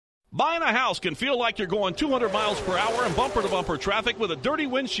Buying a house can feel like you're going 200 miles per hour in bumper-to-bumper traffic with a dirty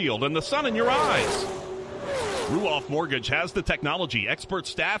windshield and the sun in your eyes. Ruoff Mortgage has the technology, expert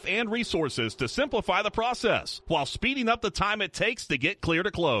staff, and resources to simplify the process while speeding up the time it takes to get clear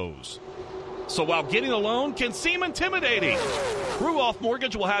to close. So while getting a loan can seem intimidating, Ruoff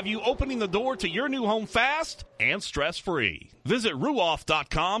Mortgage will have you opening the door to your new home fast and stress-free. Visit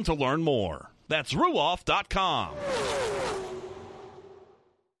ruoff.com to learn more. That's ruoff.com.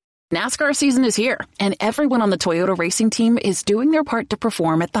 NASCAR season is here, and everyone on the Toyota racing team is doing their part to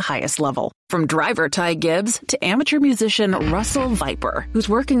perform at the highest level. From driver Ty Gibbs to amateur musician Russell Viper, who's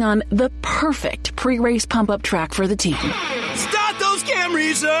working on the perfect pre-race pump-up track for the team. Start those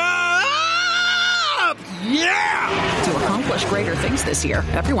Camrys up! Yeah! To accomplish greater things this year,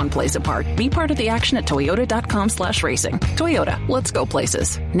 everyone plays a part. Be part of the action at toyota.com/racing. Toyota, let's go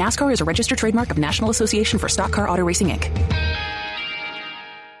places. NASCAR is a registered trademark of National Association for Stock Car Auto Racing, Inc.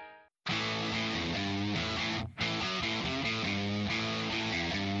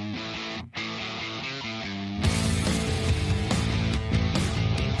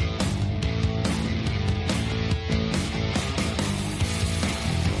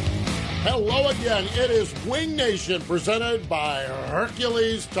 Hello again. It is Wing Nation presented by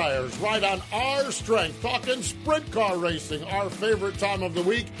Hercules Tires. Right on our strength, talking sprint car racing, our favorite time of the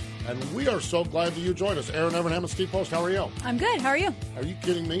week. And we are so glad that you joined us. Aaron Evernham and Steve Post, how are you? I'm good. How are you? Are you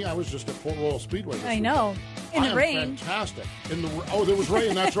kidding me? I was just at Port Royal Speedway this weekend. know. In the rain. Fantastic. Oh, there was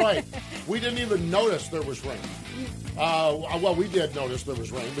rain. That's right. We didn't even notice there was rain. Well, we did notice there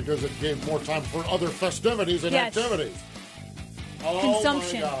was rain because it gave more time for other festivities and activities.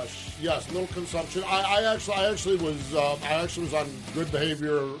 Consumption. Oh my gosh. Yes, little consumption. I actually was on good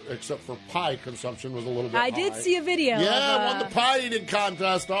behavior, except for pie consumption was a little bit high. I did see a video. Yeah, I won the pie eating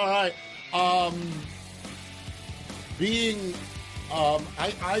contest. All right. I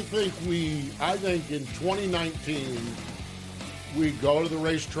think in 2019 we go to the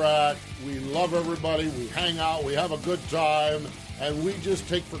racetrack, we love everybody, we hang out, we have a good time, and we just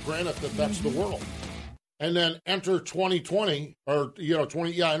take for granted that that's the world. And then enter 2020, enter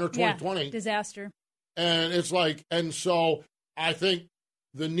 2020. Disaster. And it's like, and so I think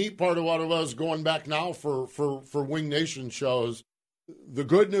the neat part of what it was going back now for Wing Nation shows, the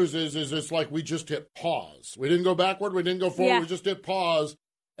good news is it's like we just hit pause. We didn't go backward, we didn't go forward, we just hit pause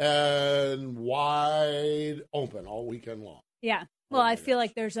and wide open all weekend long. Yeah. Well, I feel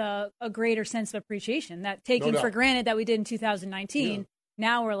like there's a greater sense of appreciation that taken for granted that we did in 2019. Yeah.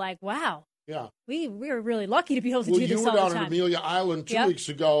 Now we're like, wow. Yeah. We were really lucky to be able to do this all the time. You were down at Amelia Island 2 weeks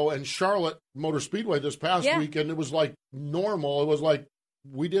ago, and Charlotte Motor Speedway this past weekend. It was like normal. It was like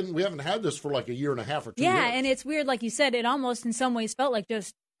we haven't had this for like a year and a half or 2 years. Yeah, and it's weird, like you said, it almost in some ways felt like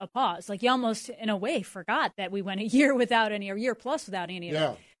just a pause. Like you almost, in a way, forgot that we went a year without any, or year plus without any of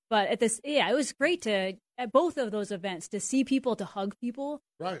it. But it was great to, at both of those events, to see people, to hug people,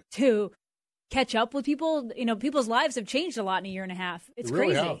 right, to catch up with people. You know, people's lives have changed a lot in a year and a half. It's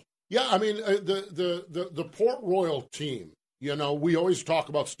really crazy. Have. Yeah, I mean, the Port Royal team, you know, we always talk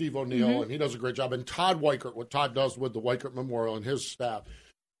about Steve O'Neill, and he does a great job, and Todd Weichert, what Todd does with the Weichert Memorial and his staff.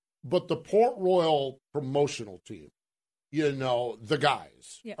 But the Port Royal promotional team, you know, the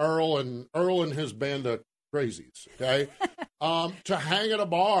guys, Earl and his band of crazies, okay, to hang at a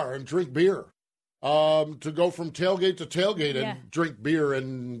bar and drink beer, to go from tailgate to tailgate and drink beer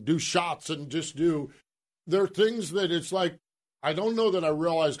and do shots and just there are things that it's like, I don't know that I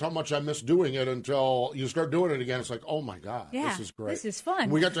realized how much I missed doing it until you start doing it again. It's like, oh my God, this is great. This is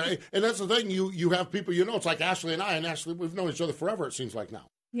fun. We got to, and that's the thing. You have people, you know, it's like Ashley and I, and Ashley, we've known each other forever. It seems like now.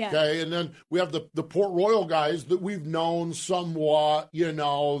 Yeah. Okay, and then we have the Port Royal guys that we've known somewhat. You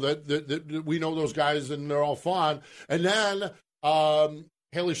know that we know those guys, and they're all fun. And then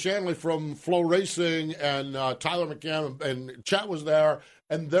Haley Shanley from Flow Racing and Tyler McCann and Chet was there.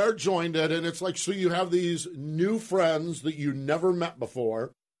 And they're joined it, and it's like, so you have these new friends that you never met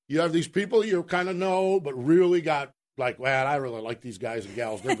before. You have these people you kind of know, but really got like, man, I really like these guys and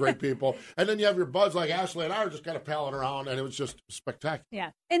gals. They're great people. And then you have your buds like Ashley and I are just kind of palling around, and it was just spectacular.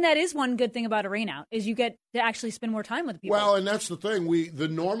 Yeah, and that is one good thing about a rain out, is you get to actually spend more time with people. Well, and that's the thing.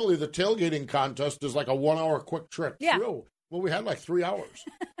 Normally the tailgating contest is like a 1 hour quick trip through. Well, we had like 3 hours.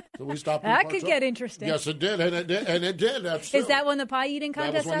 So we stopped. That could get interesting. Yes, it did, and it did. That's true. Is that when the pie eating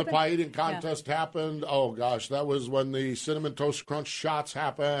contest happened? That was when the pie eating contest happened. Oh gosh, that was when the cinnamon toast crunch shots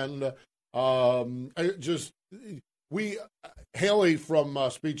happened. Haley from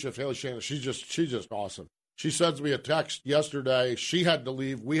Speed Shift, Haley Shannon, she's just awesome. She sends me a text yesterday. She had to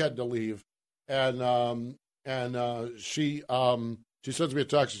leave. We had to leave, and she sends me a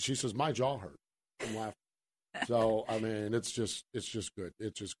text and she says my jaw hurt from laughing. So, I mean, it's just good.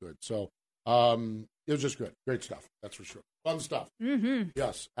 It's just good. So, it was just good. Great stuff. That's for sure. Fun stuff. Mm-hmm.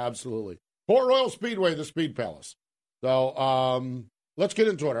 Yes, absolutely. Port Royal Speedway, the Speed Palace. So, let's get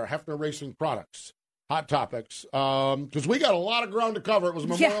into it. Our Hefner Racing products, hot topics, because we got a lot of ground to cover. It was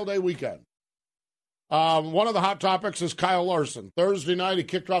Memorial Day weekend. One of the hot topics is Kyle Larson. Thursday night, he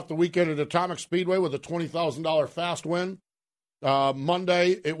kicked off the weekend at Atomic Speedway with a $20,000 fast win.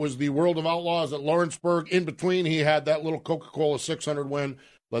 Monday, it was the World of Outlaws at Lawrenceburg. In between, he had that little Coca-Cola 600 win,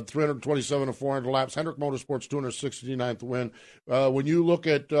 led 327 to 400 laps. Hendrick Motorsports 269th win. When you look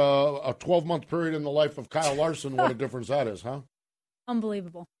at a 12-month period in the life of Kyle Larson, what a difference that is, huh?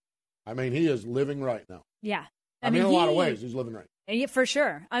 Unbelievable. I mean, he is living right now. Yeah. I mean, in a lot of ways, he's living right. Yeah, for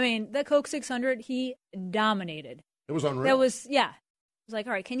sure. I mean, the Coke 600, he dominated. It was unreal. It was like,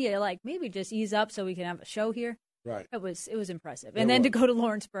 all right, can you, like, maybe just ease up so we can have a show here? Right. It was impressive. And then to go to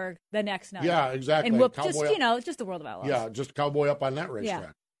Lawrenceburg the next night. Yeah, exactly. And whoop, just the World of Outlaws. Yeah, just cowboy up on that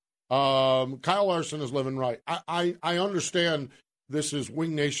racetrack. Yeah. Kyle Larson is living right. I understand this is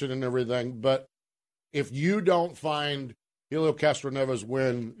Wing Nation and everything, but if you don't find Helio Castroneves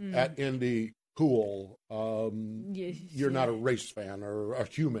win at Indy cool, you're not a race fan or a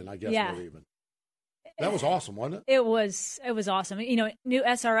human, I guess, not even. That was awesome, wasn't it? It was awesome. You know, new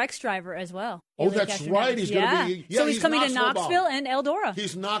SRX driver as well. Oh, that's right. He's going to be. So he's coming to Knoxville and Eldora.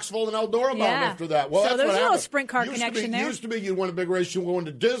 He's Knoxville and Eldora bound after that. Well, so that's there's a little sprint car connection there. Used to be you win a big race, you go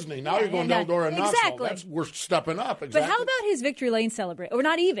into Disney. Now you're going to Eldora and Knoxville. We're stepping up. Exactly. But how about his victory lane celebration? Or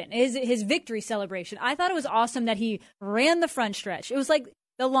not even his victory celebration. I thought it was awesome that he ran the front stretch. It was like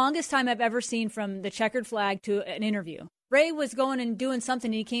the longest time I've ever seen from the checkered flag to an interview. Ray was going and doing something,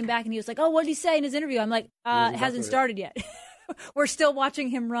 and he came back, and he was like, oh, what did he say in his interview? I'm like, it hasn't started yet. We're still watching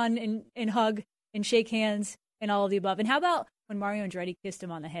him run and hug and shake hands and all of the above. And how about when Mario Andretti kissed him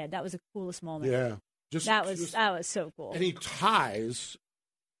on the head? That was the coolest moment. Yeah. That was so cool. And he ties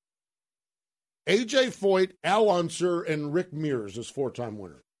A.J. Foyt, Al Unser, and Rick Mears as four-time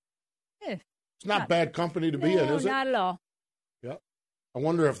winner. It's not bad company to be in, is it? Not at all. Yeah. I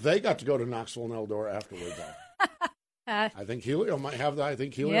wonder if they got to go to Knoxville and Eldora afterwards. I think Helio might have that. I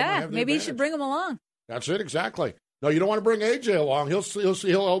think Helio might have the maybe advantage. You should bring him along. That's it, exactly. No, you don't want to bring AJ along.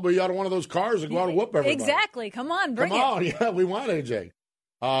 He'll elbow you out of one of those cars and go out and whoop everybody. Exactly. Come on, bring it. Come on. Yeah, we want AJ.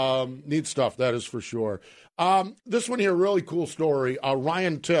 Neat stuff, that is for sure. This one here, really cool story.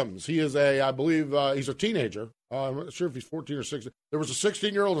 Ryan Timms. He is I believe he's a teenager. I'm not sure if he's 14 or 16. There was a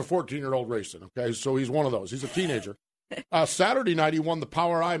 16-year-old and a 14-year-old racing, okay? So he's one of those. He's a teenager. Saturday night, he won the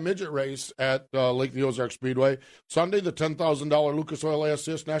Power I midget race at Lake the Ozark Speedway. Sunday, the $10,000 Lucas Oil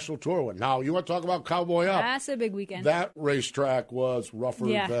ASCS National Tour win. Now, you want to talk about cowboy up? That's a big weekend. That racetrack was rougher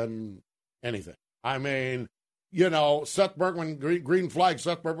than anything. I mean, you know, Seth Bergman, green flag,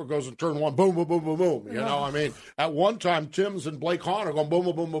 Seth Bergman goes in turn one, boom, boom, boom, boom, boom. You know, I mean, at one time, Timms and Blake Hahn are going boom,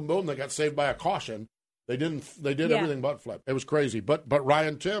 boom, boom, boom, boom. They got saved by a caution. They did everything but flip. It was crazy. But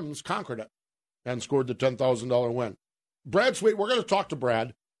Ryan Timms conquered it and scored the $10,000 win. Brad Sweet, we're going to talk to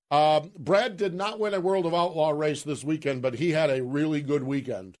Brad. Brad did not win a World of Outlaw race this weekend, but he had a really good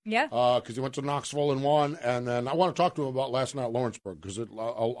weekend. Yeah. Because he went to Knoxville and won. And then I want to talk to him about last night at Lawrenceburg because a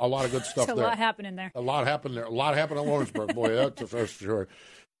lot of good stuff there. A lot happening there. A lot happened there. A lot happened at Lawrenceburg. Boy, that's for sure.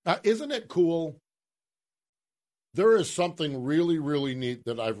 Isn't it cool? There is something really, really neat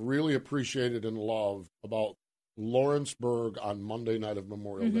that I've really appreciated and loved about Lawrenceburg on Monday night of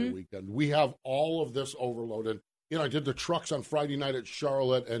Memorial Day weekend. We have all of this overloaded. You know, I did the trucks on Friday night at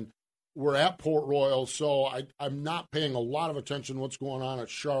Charlotte, and we're at Port Royal, so I'm not paying a lot of attention to what's going on at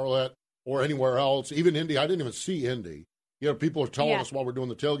Charlotte or anywhere else. Even Indy, I didn't even see Indy. You know, people are telling us while we're doing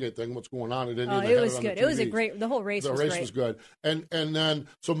the tailgate thing what's going on at Indy. Oh, it was good. It was the whole race was great. The race was good. And then,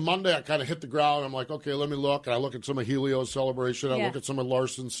 so Monday I kind of hit the ground. I'm like, okay, let me look. And I look at some of Helio's celebration. I look at some of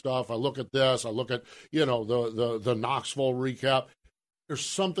Larson's stuff. I look at this. I look at, you know, the Knoxville recap. There's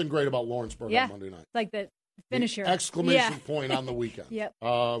something great about Lawrenceburg on Monday night. Like the finisher. Exclamation point on the weekend. Yep. It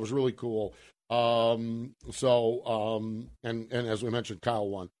was really cool. And as we mentioned, Kyle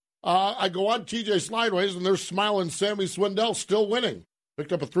won. I go on TJ Slideways, and there's smiling Sammy Swindell still winning.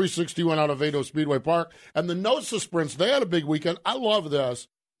 Picked up a 361 out of Vado Speedway Park. And the NOSA Sprints, they had a big weekend. I love this.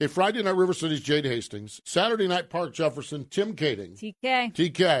 Friday night, River City's Jade Hastings. Saturday night, Park Jefferson, Tim Kading.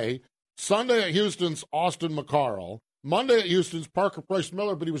 TK. Sunday at Houston's, Austin McCarl. Monday at Houston's, Parker Price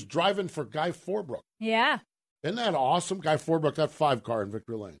Miller, but he was driving for Guy Forbrook. Yeah. Isn't that awesome? Guy Forbrook, that 5-car in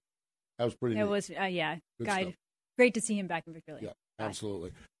Victory Lane. That was pretty neat. It was, Guy, great to see him back in Victory Lane. Yeah.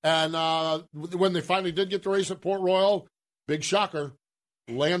 Absolutely. And when they finally did get the race at Port Royal, big shocker,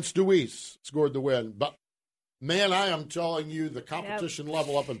 Lance Dewease scored the win. But, man, I am telling you, the competition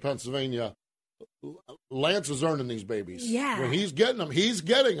level up in Pennsylvania, Lance is earning these babies. Yeah. When he's getting them, he's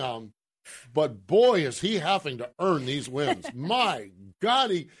getting them. But, boy, is he having to earn these wins. My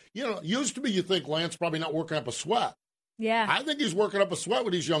God, used to be you think Lance probably not working up a sweat. Yeah. I think he's working up a sweat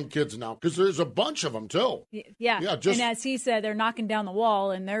with these young kids now because there's a bunch of them, too. Yeah. And as he said, they're knocking down the wall,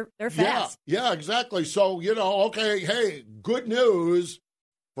 and they're fast. Yeah, exactly. So, okay, hey, good news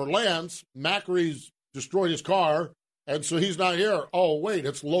for Lance. Macri's destroyed his car, and so he's not here. Oh, wait,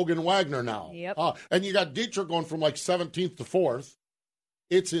 it's Logan Wagner now. Yep. And you got Dietrich going from like 17th to 4th.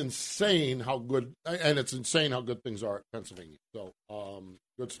 It's insane how good, and it's insane how good things are at Pennsylvania. So,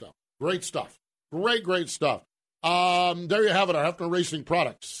 good stuff. Great stuff. Great stuff. There you have it, our Hefner Racing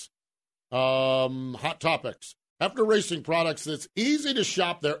products. Hot topics. Hefner Racing products, it's easy to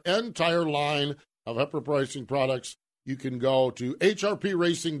shop their entire line of Hefner Racing products. You can go to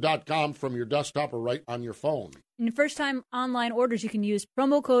hrpracing.com from your desktop or right on your phone. And first-time online orders, you can use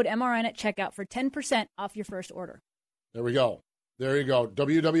promo code MRN at checkout for 10% off your first order. There we go. There you go,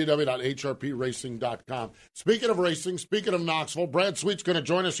 www.hrpracing.com. Speaking of racing, speaking of Knoxville, Brad Sweet's going to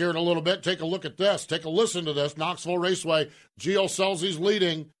join us here in a little bit. Take a look at this. Take a listen to this. Knoxville Raceway, Gio Selzy's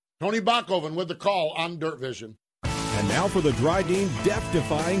leading. Tony Bachhoven with the call on Dirt Vision. And now for the Dryden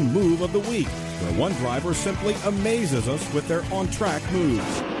death-defying move of the week, where one driver simply amazes us with their on-track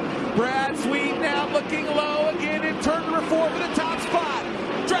moves. Brad Sweet now looking low again in turn number 4 for the top spot.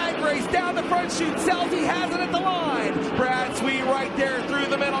 Drag race down the front chute. Selzy has it at the line. Brad Sweet right there through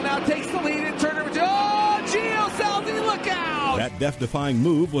the middle now takes the lead in turn number 2. Oh, Gio Selzy, look out! That death-defying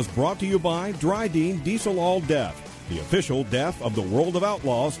move was brought to you by Dryden Diesel All Death, the official death of the world of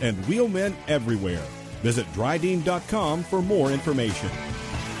outlaws and wheelmen everywhere. Visit Dryden.com for more information.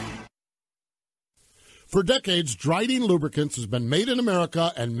 For decades, Dryden Lubricants has been made in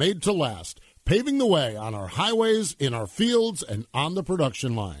America and made to last, paving the way on our highways, in our fields, and on the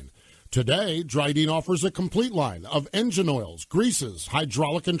production line. Today, Dryden offers a complete line of engine oils, greases,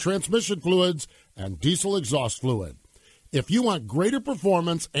 hydraulic and transmission fluids, and diesel exhaust fluid. If you want greater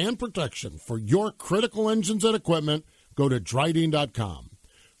performance and protection for your critical engines and equipment, go to Dryden.com.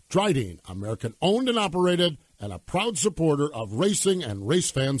 Dryden, American-owned and operated, and a proud supporter of racing and race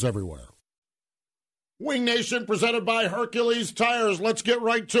fans everywhere. Wing Nation presented by Hercules Tires. Let's get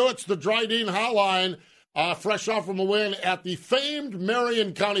right to it. It's the Dryden Hotline. Fresh off from a win at the famed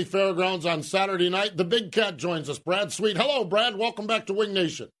Marion County Fairgrounds on Saturday night. The Big Cat joins us, Brad Sweet. Hello, Brad. Welcome back to Wing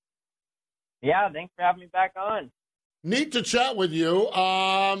Nation. Yeah, thanks for having me back on. Neat to chat with you.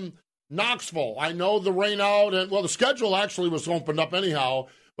 Knoxville, I know the rain out, and the schedule actually was opened up anyhow,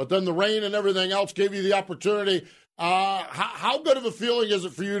 but then the rain and everything else gave you the opportunity. How good of a feeling is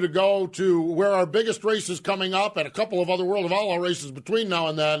it for you to go to where our biggest race is coming up and a couple of other World of Outlaw races between now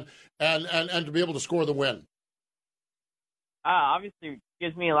and then and to be able to score the win? Obviously,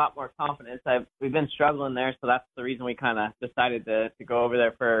 gives me a lot more confidence. We've been struggling there, so that's the reason we kind of decided to go over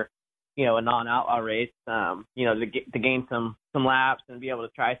there for, a non-outlaw race, to gain some laps and be able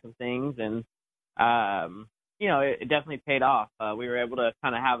to try some things. And, it definitely paid off. We were able to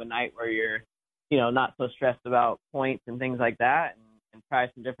kind of have a night where you're, not so stressed about points and things like that and try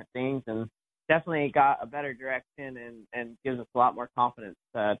some different things, and definitely got a better direction and gives us a lot more confidence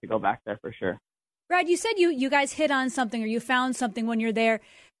to go back there for sure. Brad, you said you guys hit on something or you found something when you're there.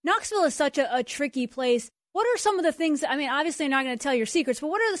 Knoxville is such a tricky place. What are some of the things, obviously you're not going to tell your secrets, but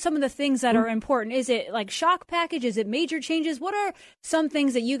what are some of the things that are important? Is it like shock package? Is it major changes? What are some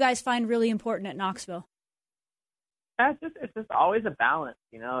things that you guys find really important at Knoxville? It's just always a balance,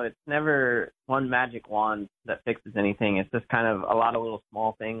 It's never one magic wand that fixes anything. It's just kind of a lot of little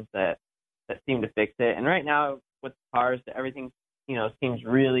small things that seem to fix it. And right now with the cars, everything, seems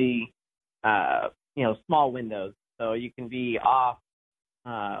really, small windows. So you can be off,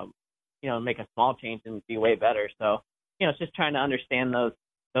 make a small change and be way better. So, it's just trying to understand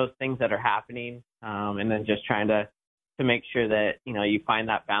those things that are happening, and then just trying to make sure that, you find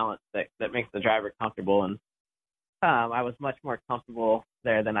that balance that makes the driver comfortable. And I was much more comfortable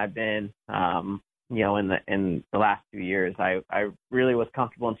there than I've been, in the last 2 years. I really was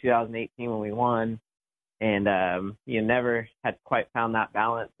comfortable in 2018 when we won, and never had quite found that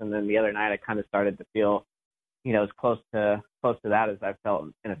balance. And then the other night I kind of started to feel, as close to that as I've felt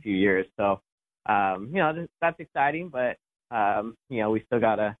in a few years. So, that's exciting, but we still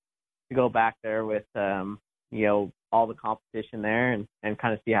got to go back there with, all the competition there and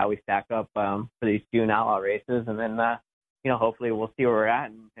kind of see how we stack up for these June outlaw races. And then, hopefully we'll see where we're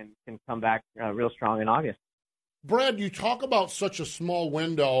at and can come back real strong in August. Brad, you talk about such a small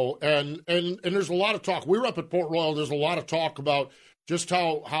window, and there's a lot of talk. We were up at Port Royal. There's a lot of talk about just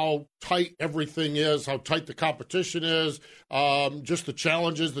how tight everything is, how tight the competition is, just the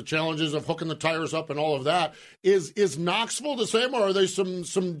challenges of hooking the tires up and all of that. Is Knoxville the same, or are there some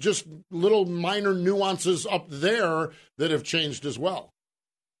just little minor nuances up there that have changed as well?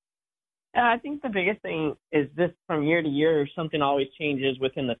 I think the biggest thing is this from year to year, something always changes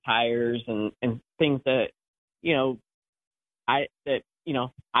within the tires and things that,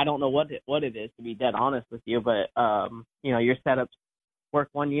 I don't know what it is, to be dead honest with you, but, your setups work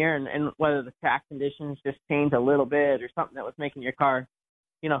one year and whether the track conditions just change a little bit or something that was making your car,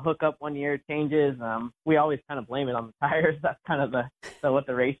 hook up one year changes. We always kind of blame it on the tires. That's kind of what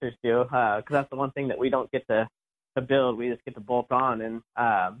the racers do, because that's the one thing that we don't get to build. We just get to bolt on. And,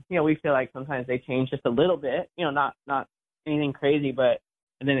 we feel like sometimes they change just a little bit, not anything crazy,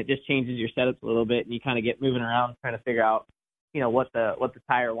 and then it just changes your setups a little bit and you kind of get moving around trying to figure out, what the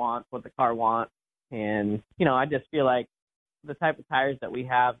tire wants, what the car wants. And, I just feel like the type of tires that we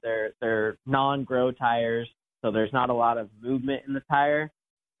have, they're non-grow tires. So there's not a lot of movement in the tire.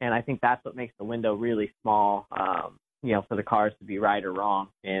 And I think that's what makes the window really small, for the cars to be right or wrong.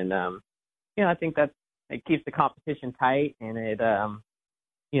 And, I think that it keeps the competition tight, and it,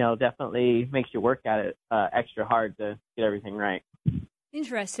 definitely makes you work at it extra hard to get everything right.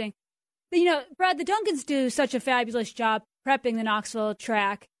 Interesting. Brad, the Duncans do such a fabulous job prepping the Knoxville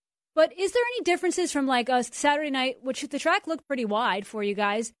track. But is there any differences from like a Saturday night, which the track looked pretty wide for you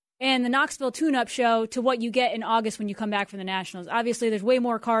guys, and the Knoxville tune-up show to what you get in August when you come back from the Nationals? Obviously, there's way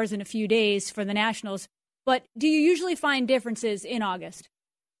more cars in a few days for the Nationals, but do you usually find differences in August?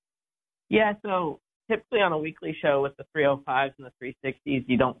 Yeah, so typically on a weekly show with the 305s and the 360s,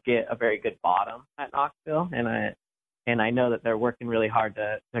 you don't get a very good bottom at Knoxville, and I know that they're working really hard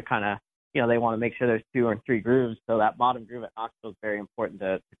to kind of, they want to make sure there's 2 or 3 grooves. So that bottom groove at Knoxville is very important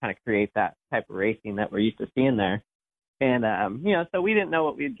to kind of create that type of racing that we're used to seeing there. And, so we didn't know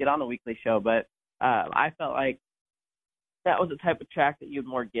what we'd get on the weekly show, but I felt like that was the type of track that you'd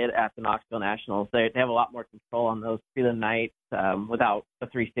more get at the Knoxville Nationals. They have a lot more control on those through the nights without the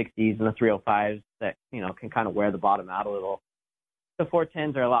 360s and the 305s that, can kind of wear the bottom out a little. The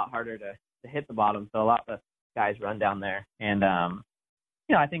 410s are a lot harder to hit the bottom, so a lot less guys run down there. And,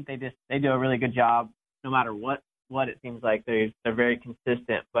 I think they do a really good job no matter what it seems like. They're very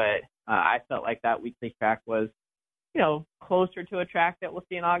consistent, but I felt like that weekly track was, closer to a track that we'll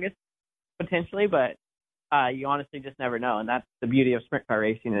see in August potentially, but you honestly just never know. And that's the beauty of sprint car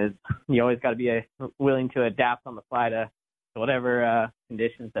racing, is you always got to be willing to adapt on the fly to whatever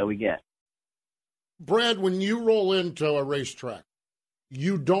conditions that we get. Brad, when you roll into a racetrack,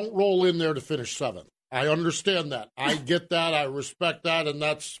 you don't roll in there to finish 7th. I understand that. I get that. I respect that. And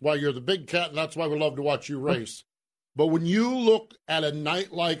that's why you're the big cat, and that's why we love to watch you race. But when you look at a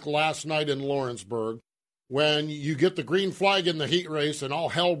night like last night in Lawrenceburg, when you get the green flag in the heat race and all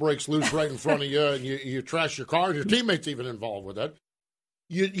hell breaks loose right in front of you and you trash your car, and your teammates even involved with it,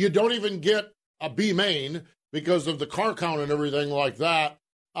 you don't even get a B main because of the car count and everything like that.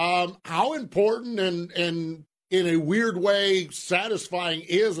 How important and in a weird way satisfying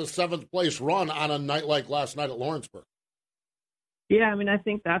is a 7th place run on a night like last night at Lawrenceburg? Yeah, I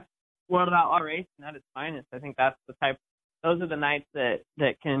think that's World of Outlaw racing at its finest. I think that's the type. Those are the nights that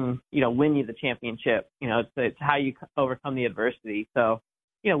can, win you the championship. It's how you overcome the adversity. So,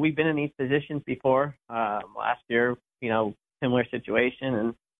 we've been in these positions before. Last year, similar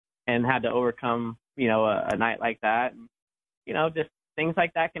situation and had to overcome, a night like that. And, just things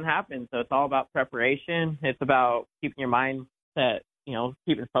like that can happen. So it's all about preparation. It's about keeping your mind set,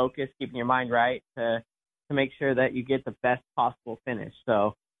 keeping focused, keeping your mind right to make sure that you get the best possible finish.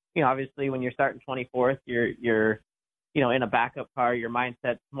 So, obviously when you're starting 24th, you're in a backup car, your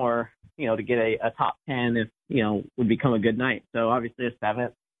mindset's more, to get a top 10 if, would become a good night. So obviously a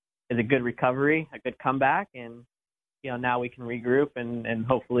 7th is a good recovery, a good comeback. And, now we can regroup and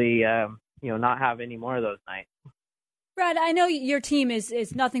hopefully, not have any more of those nights. Brad, I know your team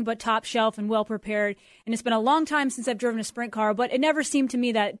is nothing but top shelf and well prepared, and it's been a long time since I've driven a sprint car, but it never seemed to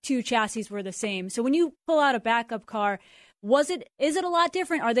me that 2 chassis were the same. So when you pull out a backup car, is it a lot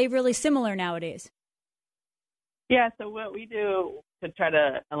different? Are they really similar nowadays? Yeah, so what we do to try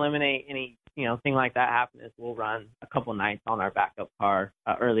to eliminate any, thing like that happen is we'll run a couple nights on our backup car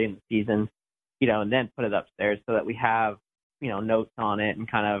early in the season, and then put it upstairs so that we have, notes on it and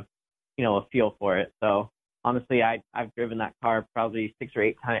kind of, a feel for it. So honestly, I've driven that car probably 6 or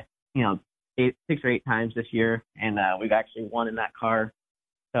 8 times, 6 or 8 times this year, and we've actually won in that car.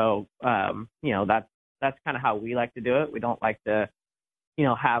 So, that's kind of how we like to do it. We don't like to,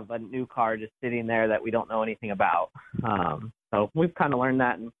 have a new car just sitting there that we don't know anything about. So we've kind of learned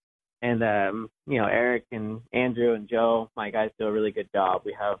that, and Eric and Andrew and Joe, my guys, do a really good job.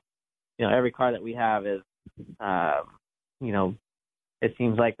 We have, every car that we have is, it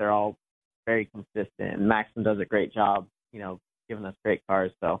seems like they're all very consistent. And Maxim does a great job, giving us great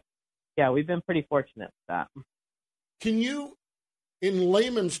cars. So, yeah, we've been pretty fortunate with that. Can you, in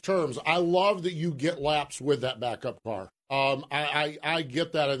layman's terms, I love that you get laps with that backup car. I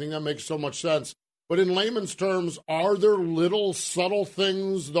get that. I think that makes so much sense. But in layman's terms, are there little subtle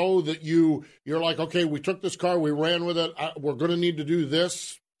things, though, that you're like, okay, we took this car, we ran with it, we're going to need to do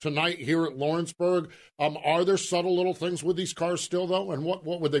this tonight here at Lawrenceburg? Are there subtle little things with these cars still, though? And what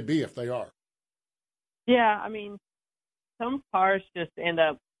would they be if they are? Yeah, I mean, some cars just end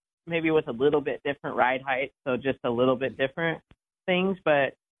up maybe with a little bit different ride height, so just a little bit different things.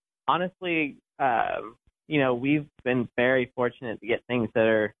 But honestly, we've been very fortunate to get things that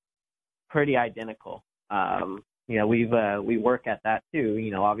are pretty identical. We work at that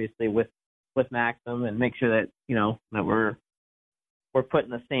too, obviously with Maxim, and make sure that, that we're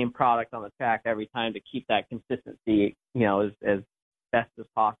putting the same product on the track every time to keep that consistency, as best as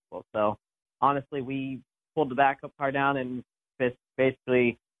possible. So honestly, we pulled the backup car down and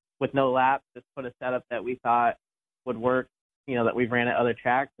basically with no laps, just put a setup that we thought would work, that we've ran at other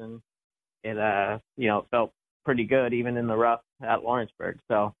tracks, and it, felt pretty good even in the rough at Lawrenceburg.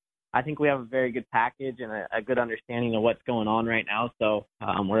 So I think we have a very good package and a good understanding of what's going on right now. So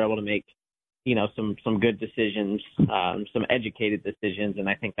we're able to make, some good decisions, some educated decisions. And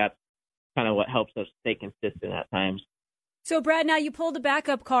I think that's kind of what helps us stay consistent at times. So, Brad, now you pulled the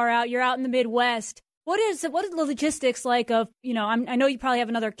backup car out. You're out in the Midwest. What is the logistics like of, I know you probably have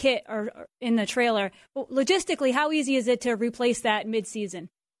another kit or in the trailer, but logistically, how easy is it to replace that mid-season?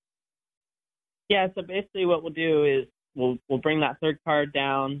 Yeah, so basically what we'll do is we'll bring that third car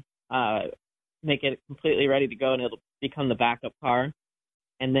down, make it completely ready to go, and it'll become the backup car.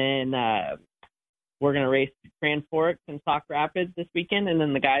 And then we're going to race Grand Forks and Sauk Rapids this weekend, and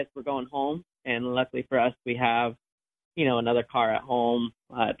then the guys were going home. And luckily for us, we have, another car at home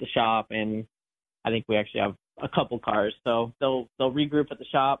at the shop, and I think we actually have a couple cars. So they'll regroup at the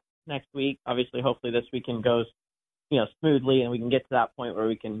shop next week. Obviously, hopefully this weekend goes, smoothly, and we can get to that point where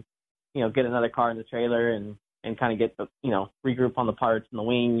we can, get another car in the trailer and kind of get the, regroup on the parts and the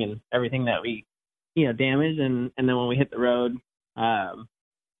wing and everything that we, damage. And then when we hit the road,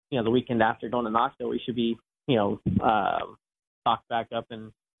 the weekend after going to Knoxville, we should be, stocked back up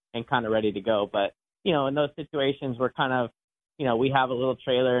and kind of ready to go. But, in those situations, we're kind of, we have a little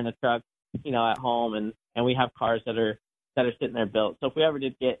trailer and a truck, at home, and we have cars that are sitting there built. So if we ever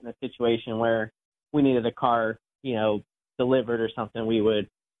did get in a situation where we needed a car, delivered or something, we would,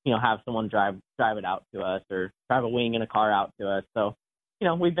 have someone drive it out to us, or drive a wing in a car out to us. So,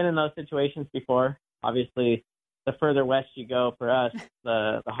 we've been in those situations before. Obviously, the further west you go for us,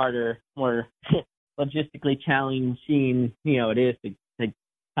 the harder, more logistically challenging, it is to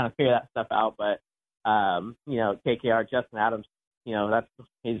kind of figure that stuff out. But, KKR, Justin Adams,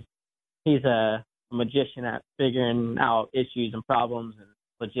 he's a magician at figuring out issues and problems and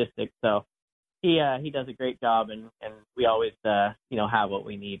logistics. So he does a great job, and we always, have what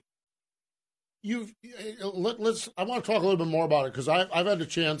we need. I want to talk a little bit more about it, because I've had a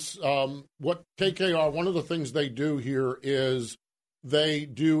chance. What KKR, one of the things they do here is they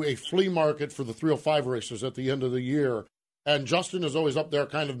do a flea market for the 305 racers at the end of the year. And Justin is always up there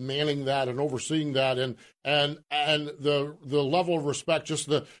kind of manning that and overseeing that, and the level of respect, just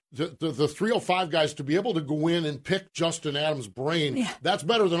the 305 guys to be able to go in and pick Justin Adams' brain, yeah. That's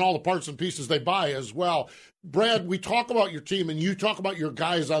better than all the parts and pieces they buy as well. Brad, we talk about your team and you talk about your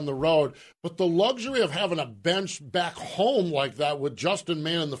guys on the road, but the luxury of having a bench back home like that with Justin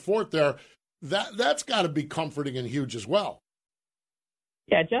manning the fort there, that's got to be comforting and huge as well.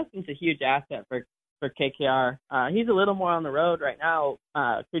 Yeah, Justin's a huge asset for KKR. He's a little more on the road right now,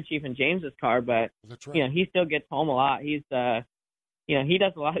 crew chief in James's car, but that's right. He still gets home a lot. He's he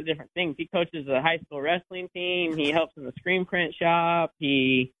does a lot of different things. He coaches a high school wrestling team. He helps in the screen print shop.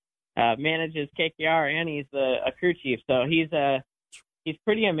 He manages KKR, and he's a crew chief. So he's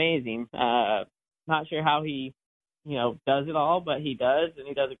pretty amazing. Not sure how he does it all, but he does, and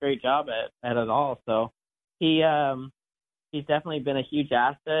he does a great job at it all. So he's definitely been a huge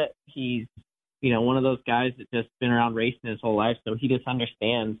asset. He's one of those guys that just been around racing his whole life, so he just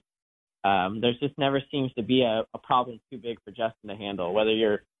understands. There's just never seems to be a problem too big for Justin to handle, whether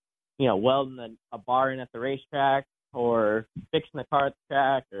you're, welding a bar in at the racetrack, or fixing the car at the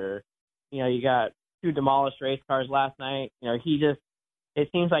track, or, you got 2 demolished race cars last night. It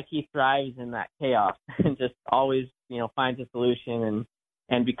seems like he thrives in that chaos and just always, finds a solution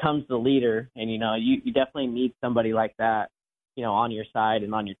and becomes the leader. And, you definitely need somebody like that, on your side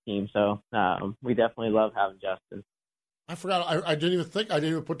and on your team. So we definitely love having Justin. I forgot. I didn't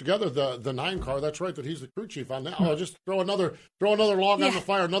even put together the 9 car. That's right. That he's the crew chief on that. I'll just throw another log on the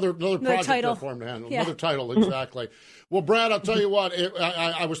fire. Another project there for him to handle. Another title, exactly. Well, Brad, I'll tell you what.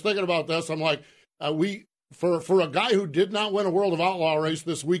 I was thinking about this. I'm like, for a guy who did not win a World of Outlaw race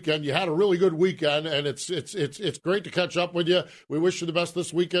this weekend, you had a really good weekend, and it's great to catch up with you. We wish you the best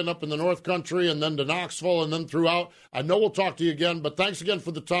this weekend up in the North Country, and then to Knoxville, and then throughout. I know we'll talk to you again, but thanks again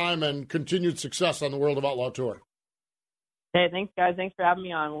for the time and continued success on the World of Outlaw Tour. Hey, thanks, guys. Thanks for having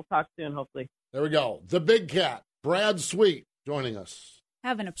me on. We'll talk soon, hopefully. There we go. The Big Cat, Brad Sweet, joining us.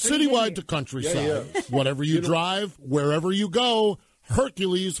 Having a pretty citywide to countryside. Yeah, whatever you drive, wherever you go,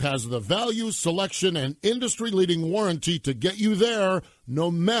 Hercules has the value, selection, and industry-leading warranty to get you there, no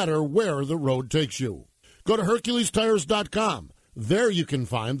matter where the road takes you. Go to HerculesTires.com. There you can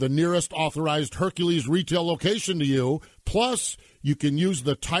find the nearest authorized Hercules retail location to you. Plus, you can use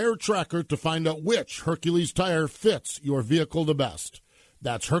the tire tracker to find out which Hercules tire fits your vehicle the best.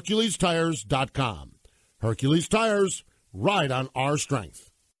 That's HerculesTires.com. Hercules Tires, ride on our strength.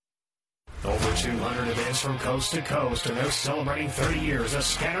 Over 200 events from coast to coast, and they're celebrating 30 years of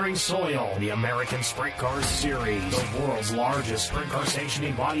Scattering Soil, the American Sprint Car Series. The world's largest sprint car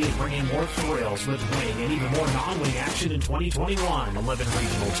sanctioning body is bringing more thrills with wing and even more non-wing action in 2021. 11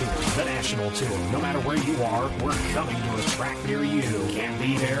 regional tours, the national tour. No matter where you are, we're coming to a track near you. Can't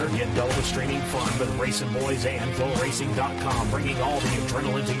be there? Get dull with streaming fun with Racing Boys and FlowRacing.com, bringing all the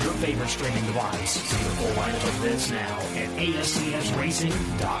adrenaline to your favorite streaming device. See the full lineup of this now at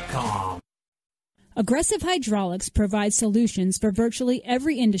ASCSRacing.com. Aggressive Hydraulics provides solutions for virtually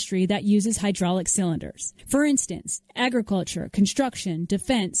every industry that uses hydraulic cylinders. For instance, agriculture, construction,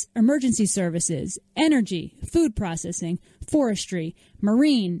 defense, emergency services, energy, food processing, forestry,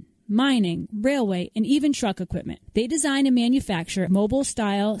 marine, mining, railway, and even truck equipment. They design and manufacture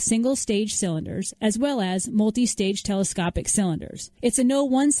mobile-style single-stage cylinders as well as multi-stage telescopic cylinders. It's a no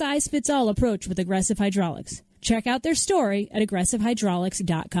one-size-fits-all approach with Aggressive Hydraulics. Check out their story at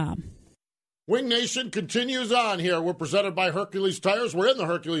aggressivehydraulics.com. Wing Nation continues on here. We're presented by Hercules Tires. We're in the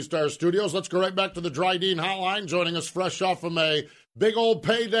Hercules Tires studios. Let's go right back to the Dry Dean Hotline. Joining us fresh off from a big old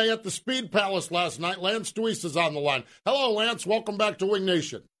payday at the Speed Palace last night, Lance Dewease is on the line. Hello, Lance. Welcome back to Wing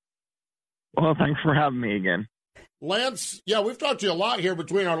Nation. Well, thanks for having me again. Lance, we've talked to you a lot here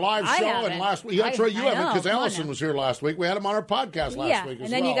between our live show and last week. That's right, you haven't, because Allison was here last week. We had him on our podcast last week as well.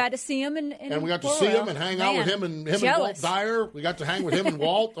 And then you got to see him and we got to see him and hang out with him and Walt Dyer. We got to hang with him and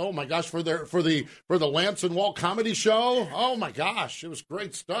Walt. Oh my gosh, for the Lance and Walt comedy show. Oh my gosh, it was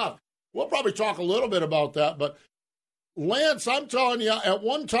great stuff. We'll probably talk a little bit about that, but Lance, I'm telling you, at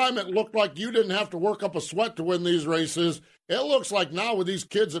one time it looked like you didn't have to work up a sweat to win these races. It looks like now with these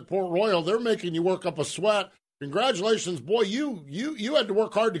kids at Port Royal, they're making you work up a sweat. Congratulations, boy! You had to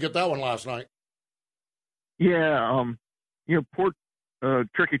work hard to get that one last night. Yeah, Port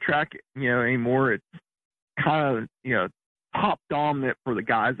tricky track, anymore. It's kind of top dominant for the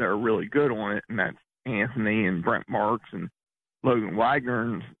guys that are really good on it, and that's Anthony and Brent Marks and Logan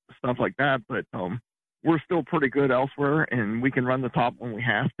Wagner and stuff like that. But we're still pretty good elsewhere, and we can run the top when we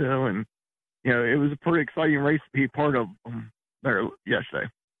have to. And it was a pretty exciting race to be part of there yesterday.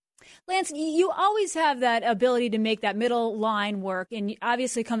 Lance, you always have that ability to make that middle line work, and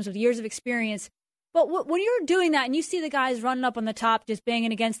obviously comes with years of experience. But when you're doing that and you see the guys running up on the top, just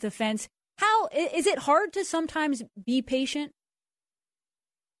banging against the fence, how is it hard to sometimes be patient?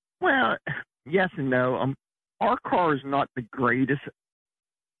 Well, yes and no. Our car is not the greatest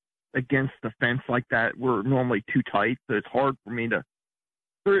against the fence like that. We're normally too tight, so it's hard for me to.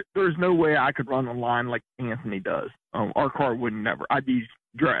 There's no way I could run a line like Anthony does. Our car wouldn't never. I'd be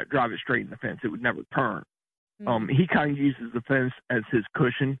drive it straight in the fence. It would never turn. He kind of uses the fence as his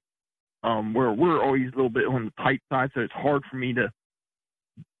cushion, where we're always a little bit on the tight side, so it's hard for me to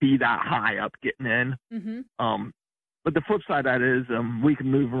be that high up getting in. Mm-hmm. But the flip side of that is we can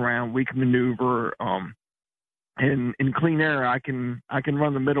move around, we can maneuver, and in clean air, I can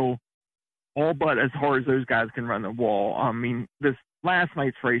run the middle all but as hard as those guys can run the wall. I mean, this last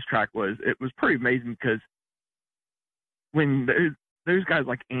night's racetrack was pretty amazing because when those guys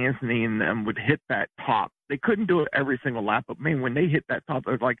like Anthony and them would hit that top, they couldn't do it every single lap, but man, when they hit that top,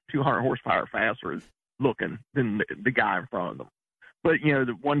 it was like 200 horsepower faster looking than the guy in front of them. But,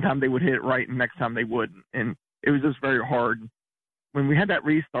 the one time they would hit it right and next time they wouldn't. And it was just very hard. When we had that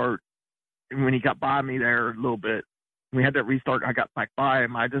restart, and when he got by me there a little bit, we had that restart, I got back by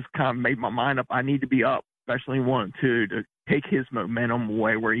him. I just kind of made my mind up. I need to be up, especially in 1 and 2, to take his momentum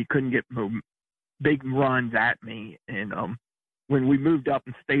away where he couldn't get big runs at me. And when we moved up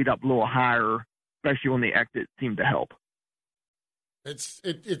and stayed up a little higher, especially on the exit, it seemed to help.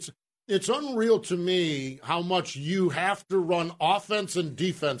 It's unreal to me how much you have to run offense and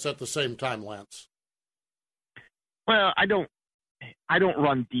defense at the same time, Lance. Well, I don't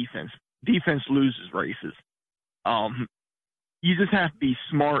run defense. Defense loses races. You just have to be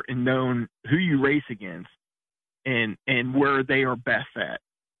smart and know who you race against and where they are best at.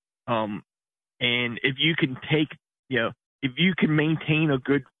 And if you can if you can maintain a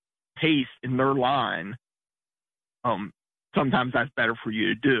good pace in their line, sometimes that's better for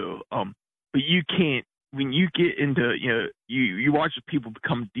you to do. But you can't, when you get into, you watch the people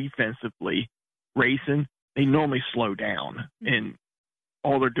become defensively racing, they normally slow down. And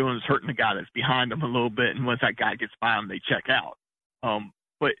all they're doing is hurting the guy that's behind them a little bit. And once that guy gets by them, they check out.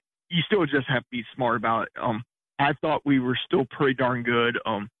 But you still just have to be smart about it. I thought we were still pretty darn good.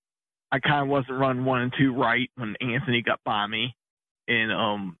 I kind of wasn't running 1 and 2 right when Anthony got by me.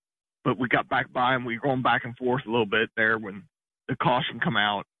 And, but we got back by him. We were going back and forth a little bit there when the caution come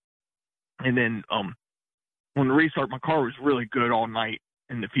out. And then when the restart, my car was really good all night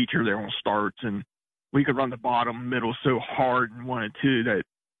in the feature there on starts. And we could run the bottom, middle so hard in 1 and 2 that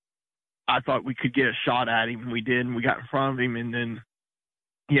I thought we could get a shot at him. And we did, and we got in front of him. And then,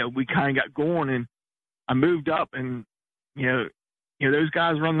 we kind of got going. And I moved up, and, those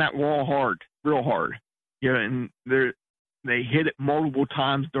guys run that wall hard, real hard. And they hit it multiple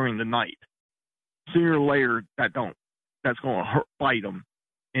times during the night. Sooner or later, that's going to bite them.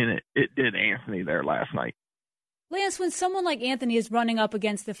 And it did Anthony there last night. Lance, when someone like Anthony is running up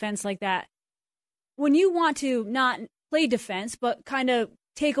against the fence like that, when you want to not play defense, but kind of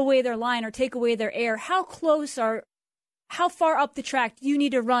take away their line or take away their air, how far up the track do you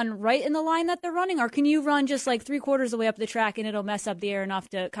need to run right in the line that they're running? Or can you run just like 3/4 of the way up the track and it'll mess up the air enough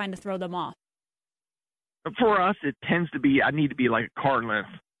to kind of throw them off? For us, it tends to be, I need to be like a car length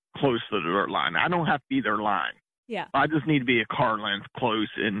close to their line. I don't have to be their line. Yeah. I just need to be a car length close.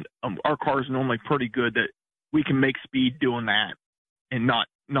 And our car is normally pretty good that we can make speed doing that and not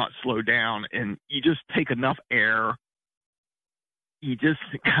slow down. And you just take enough air. You just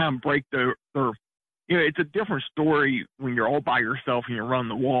kind of break their it's a different story when you're all by yourself and you're running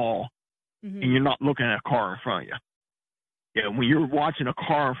the wall and you're not looking at a car in front of you. When you're watching a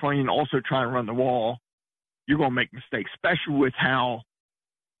car in front of you and also trying to run the wall, you're going to make mistakes, especially with how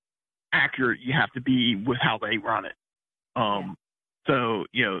accurate you have to be with how they run it. So,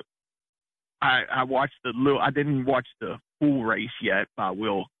 I watched I didn't watch the full race yet, but I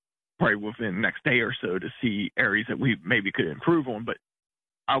will probably within the next day or so to see areas that we maybe could improve on. But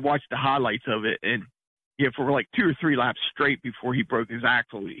I watched the highlights of it, and for like 2 or 3 laps straight before he broke his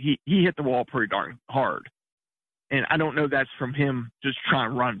axle, he hit the wall pretty darn hard. And I don't know if that's from him just trying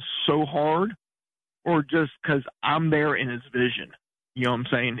to run so hard or just because I'm there in his vision. You know what I'm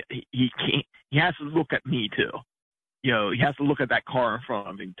saying? He has to look at me too. He has to look at that car in front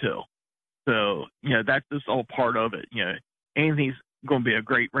of him too. So, that's just all part of it. Anthony's going to be a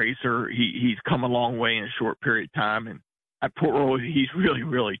great racer. He's come a long way in a short period of time. And at Port Royal, he's really,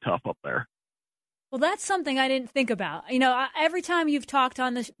 really tough up there. Well, that's something I didn't think about. Every time you've talked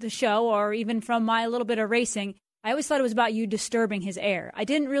on the show or even from my little bit of racing, I always thought it was about you disturbing his air. I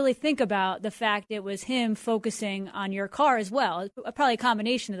didn't really think about the fact it was him focusing on your car as well. It's probably a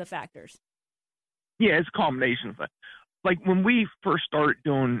combination of the factors. Yeah, it's a combination of that. Like when we first started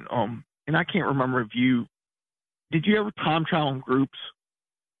doing, and I can't remember if did you ever time trial in groups?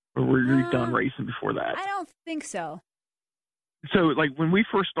 Or were you done racing before that? I don't think so. So, like, when we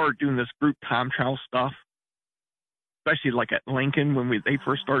first started doing this group time trial stuff, especially like at Lincoln when they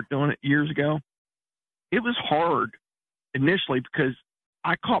first started doing it years ago, it was hard initially because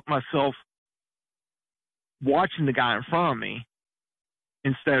I caught myself watching the guy in front of me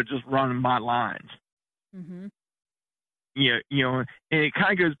instead of just running my lines. Mm-hmm. And it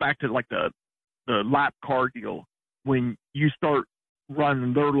kind of goes back to like the lap car deal. When you start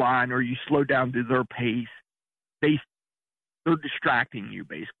running their line or you slow down to their pace, they're distracting you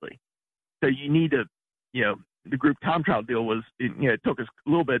basically. So you need to, the group time trial deal was, it took us a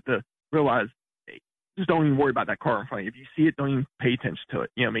little bit to realize, hey, just don't even worry about that car in front of you. If you see it, don't even pay attention to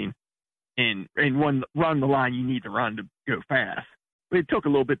it. You know what I mean? And when run the line, you need to run to go fast. But it took a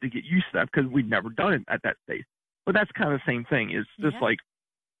little bit to get used to that because we'd never done it at that stage. But that's kind of the same thing. It's just like,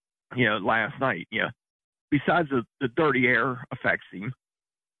 last night, besides the dirty air affects him,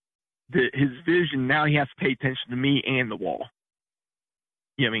 his vision, now he has to pay attention to me and the wall.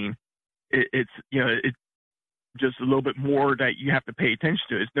 You know what I mean? It's just a little bit more that you have to pay attention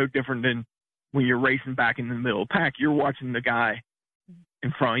to. It's no different than when you're racing back in the middle of the pack. You're watching the guy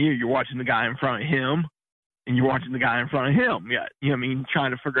in front of you. You're watching the guy in front of him, and you're watching the guy in front of him. Yeah, you know what I mean?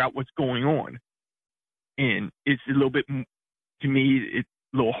 Trying to figure out what's going on. And it's a little bit to me, it's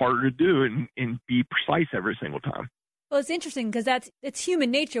a little harder to do and be precise every single time. Well, it's interesting because it's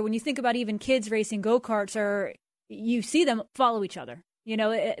human nature. When you think about even kids racing go-karts, or you see them follow each other. You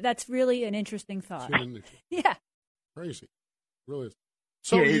know, that's really an interesting thought. Yeah. Crazy. Really is.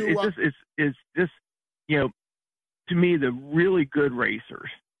 So yeah, it's just, you know, to me, the really good racers,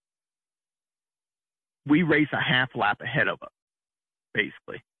 we race a half lap ahead of them,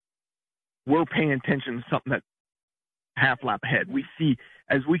 basically. We're paying attention to something that's half lap ahead. We see,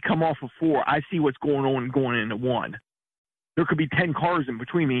 as we come off of 4, I see what's going on going into 1. There could be 10 cars in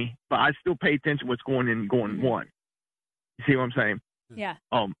between me, but I still pay attention to what's going in going 1. You see what I'm saying? Yeah.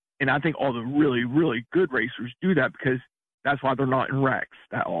 And I think all the really, really good racers do that because that's why they're not in wrecks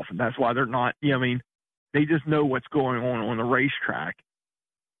that often. That's why they're not, you know what I mean? They just know what's going on the racetrack,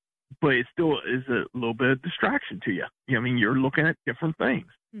 but it still is a little bit of distraction to you. You know what I mean? You're looking at different things.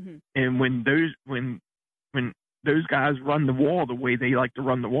 Mm-hmm. And when those guys run the wall the way they like to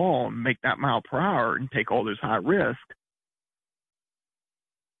run the wall and make that mile per hour and take all those high risks,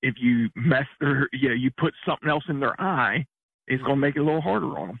 if you you put something else in their eye, it's going to make it a little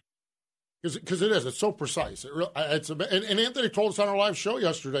harder on them. Because it is. It's so precise. And Anthony told us on our live show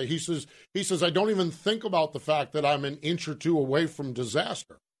yesterday, he says, I don't even think about the fact that I'm an inch or two away from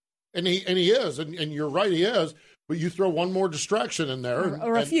disaster. And he is, and you're right, he is. But you throw one more distraction in there.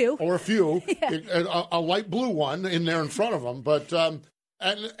 Or a few. Yeah. A light blue one in there in front of him. But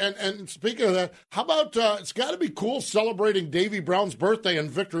and speaking of that, how about it's got to be cool celebrating Davy Brown's birthday in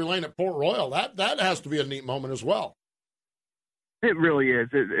Victory Lane at Port Royal. That has to be a neat moment as well. It really is.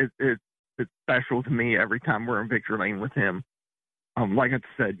 It's special to me every time we're in Victory Lane with him. Like I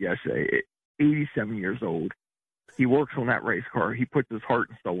said yesterday, 87 years old. He works on that race car. He puts his heart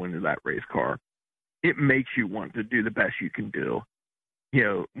and soul into that race car. It makes you want to do the best you can do. You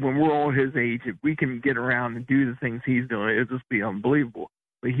know, when we're all his age, if we can get around and do the things he's doing, it'll just be unbelievable.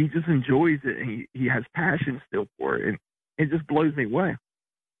 But he just enjoys it, and he has passion still for it, and it just blows me away.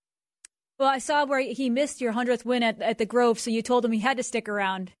 Well, I saw where he missed your 100th win at the Grove, so you told him he had to stick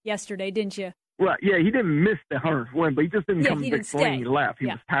around yesterday, didn't you? Well, yeah, he didn't miss the 100th win, but he just didn't come to Victory Lane. He left. He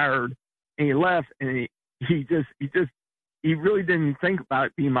was tired, and he left, and he really didn't think about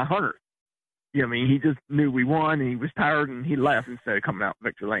it being my 100th. You know what I mean? He just knew we won, and he was tired, and he left instead of coming out to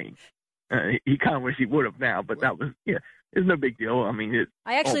Victory Lane. He kind of wish he would have now, but that was, it's no big deal. I mean,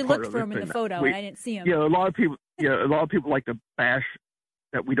 I actually looked for him in the photo, and I didn't see him. A lot of people like to bash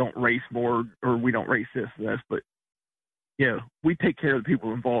that we don't race more or we don't race this and this, but we take care of the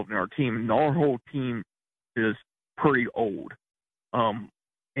people involved in our team, and our whole team is pretty old.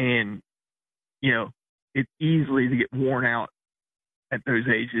 And it's easily to get worn out at those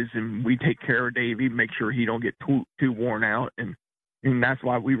ages, and we take care of Davey, make sure he don't get too worn out, and that's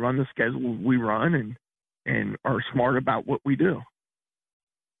why we run the schedule we run and are smart about what we do.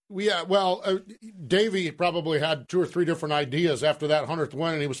 Yeah, well, Davey probably had 2 or 3 different ideas after that 100th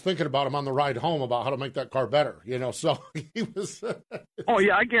win, and he was thinking about them on the ride home about how to make that car better. So he was. Oh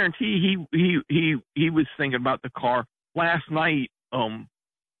yeah, I guarantee he was thinking about the car last night. Him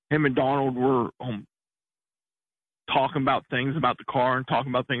and Donald were talking about things about the car and talking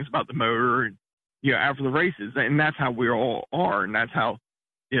about things about the motor, and after the races, and that's how we all are, and that's how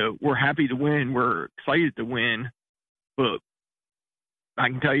we're happy to win, we're excited to win, but I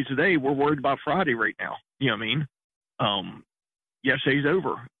can tell you today, we're worried about Friday right now. You know what I mean? Yesterday's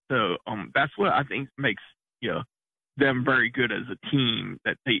over. So that's what I think makes them very good as a team.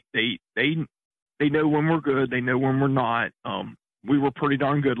 That they know when we're good, they know when we're not. We were pretty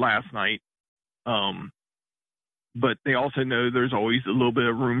darn good last night, but they also know there's always a little bit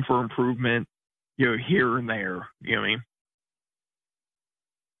of room for improvement, here and there. You know what I mean?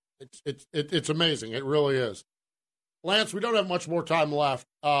 It's amazing. It really is. Lance, we don't have much more time left,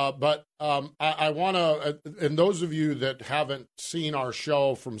 but I want to, and those of you that haven't seen our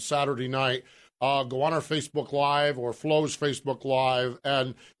show from Saturday night, go on our Facebook Live or Flo's Facebook Live,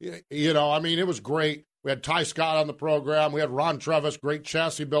 and, it was great. We had Ty Scott on the program. We had Ron Trevis, great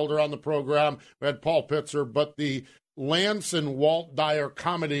chassis builder, on the program. We had Paul Pitzer, but the Lance and Walt Dyer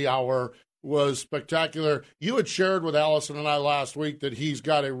Comedy Hour was spectacular. You had shared with Allison and I last week that he's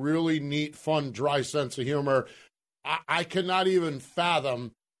got a really neat, fun, dry sense of humor. I cannot even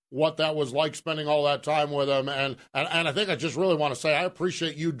fathom what that was like spending all that time with him. And I think I just really want to say I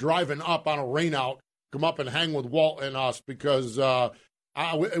appreciate you driving up on a rainout, come up and hang with Walt and us, because all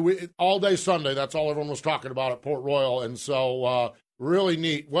day Sunday, that's all everyone was talking about at Port Royal. And so really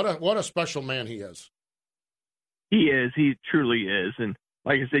neat. What a special man he is. He is. He truly is. And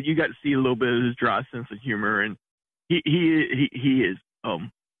like I said, you got to see a little bit of his dry sense of humor. And he is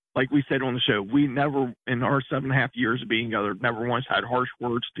like we said on the show, we never, in our 7.5 years of being together, never once had harsh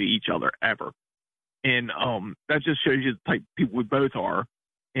words to each other ever. And that just shows you the type of people we both are.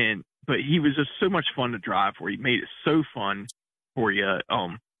 But he was just so much fun to drive for. He made it so fun for you.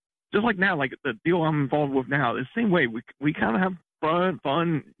 Just like now, like the deal I'm involved with now, the same way. We kind of have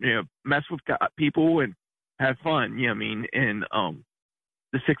fun, mess with people and have fun. You know what I mean? And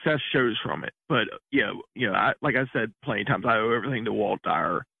the success shows from it. But like I said plenty of times, I owe everything to Walt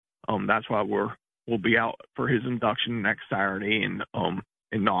Dyer. That's why we'll be out for his induction next Saturday in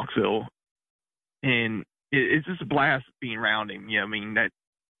Knoxville, and it's just a blast being around him. You know, I mean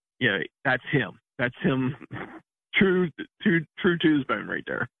that's him. That's him, true to his bone right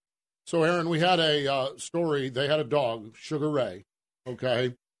there. So, Aaron, we had a story. They had a dog, Sugar Ray,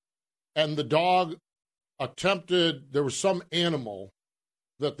 okay, and the dog there was some animal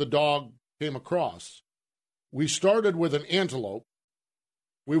that the dog came across. We started with an antelope.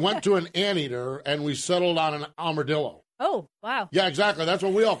 We went to an anteater, and we settled on an armadillo. Oh, wow. Yeah, exactly. That's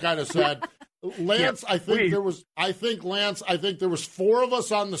what we all kind of said. Lance, I think there was 4 of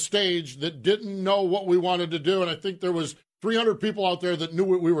us on the stage that didn't know what we wanted to do, and I think there was 300 people out there that knew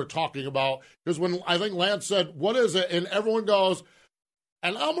what we were talking about. Because when I think Lance said, "What is it?" and everyone goes,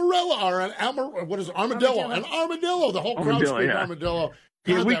 "An armadillo," or armadillo? An armadillo. The whole crowd screamed armadillo.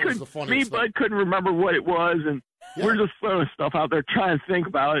 God, we Bud couldn't remember what it was, and we're just throwing stuff out there trying to think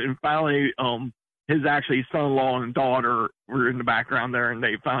about it, and finally his son-in-law and daughter were in the background there, and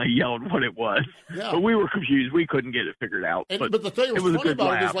they finally yelled what it was. Yeah. But we were confused. We couldn't get it figured out. But the thing that was funny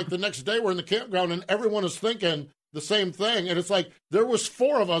about it is, like, the next day we're in the campground, and everyone is thinking the same thing. And it's like there was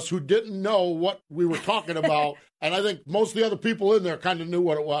 4 of us who didn't know what we were talking about, and I think most of the other people in there kind of knew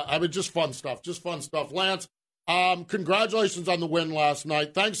what it was. I mean, just fun stuff. Lance, congratulations on the win last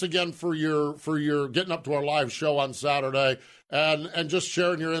night. Thanks again for your getting up to our live show on Saturday and just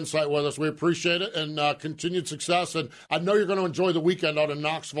sharing your insight with us. We appreciate it, and continued success. And I know you're going to enjoy the weekend out in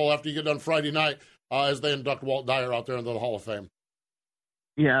Knoxville after you get done Friday night as they induct Walt Dyer out there into the Hall of Fame.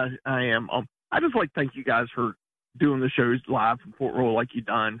 Yeah, I am. I just like to thank you guys for doing the shows live from Fort Royal like you've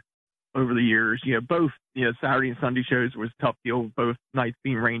done over the years. Both Saturday and Sunday shows was a tough deal, both nights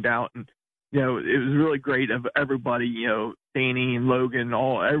being rained out, and it was really great of everybody, Danny and Logan,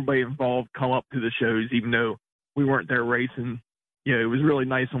 everybody involved come up to the shows, even though we weren't there racing. It was really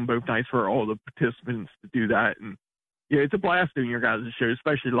nice on both nights for all the participants to do that. And it's a blast doing your guys' show,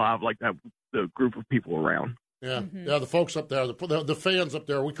 especially live like that, with the group of people around. Yeah. Mm-hmm. Yeah. The folks up there, the fans up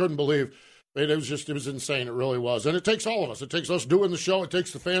there, we couldn't believe it. It was insane. It really was. And it takes all of us. It takes us doing the show. It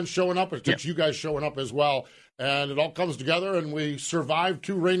takes the fans showing up. It takes you guys showing up as well. And it all comes together, and we survived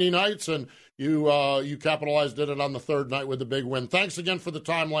 2 rainy nights, and you capitalized it on the 3rd night with the big win. Thanks again for the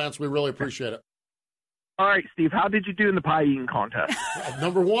time, Lance. We really appreciate it. All right, Steve, how did you do in the pie eating contest?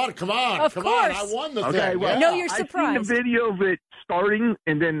 Number 1. Come on. Of course. I won the thing. Well, I know you're surprised. I seen the video of it starting,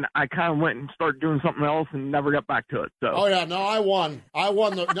 and then I kind of went and started doing something else and never got back to it. So. Oh, yeah. No, I won. No,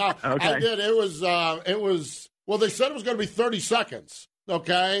 okay. I did. It was, well, they said it was going to be 30 seconds.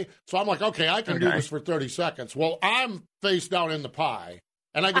 Okay. So I'm like, okay, I can do this for 30 seconds. Well, I'm face down in the pie.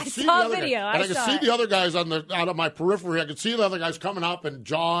 And I could see the other guys, and I could see the other guys out of my periphery. I could see the other guys coming up and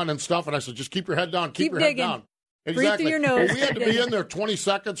John and stuff. And I said, just keep your head down. Keep your digging. Head down. Exactly. Breathe through your nose. Well, we had to be in there 20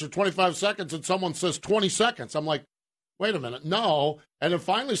 seconds or 25 seconds, and someone says 20 seconds. I'm like, wait a minute, no. And then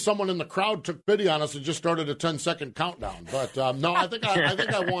finally someone in the crowd took pity on us and just started a 10-second countdown. But, no, I think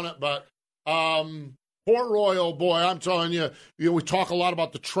I won it. But Port Royal, boy, I'm telling you, we talk a lot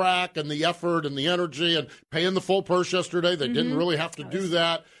about the track and the effort and the energy and paying the full purse yesterday. They didn't really have to do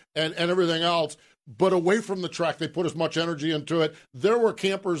that and everything else. But away from the track, they put as much energy into it. There were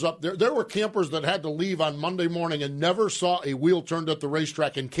campers up there. There were campers that had to leave on Monday morning and never saw a wheel turned at the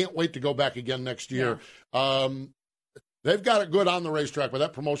racetrack and can't wait to go back again next year. Yeah. They've got it good on the racetrack, but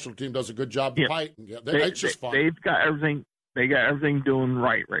that promotional team does a good job. Yeah. It's just fun. They've got everything. They got everything doing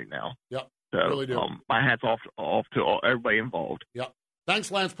right now. Yep. So, really do. My hat's off to everybody involved. Yep. Thanks,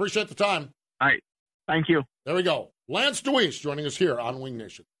 Lance. Appreciate the time. All right. Thank you. There we go. Lance Dewease joining us here on Wing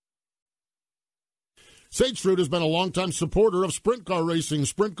Nation. Sage Fruit has been a longtime supporter of sprint car racing,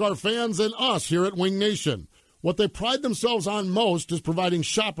 sprint car fans, and us here at Wing Nation. What they pride themselves on most is providing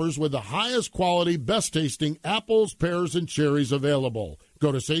shoppers with the highest quality, best-tasting apples, pears, and cherries available.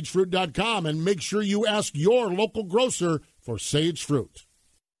 Go to sagefruit.com and make sure you ask your local grocer for Sage Fruit.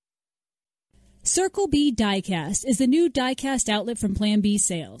 Circle B Diecast is the new diecast outlet from Plan B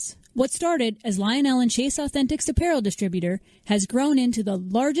Sales. What started as Lionel and Chase Authentics apparel distributor has grown into the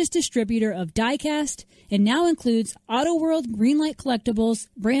largest distributor of die-cast and now includes Auto World, Greenlight Collectibles,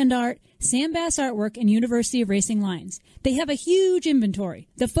 Brand Art, Sam Bass Artwork, and University of Racing lines. They have a huge inventory.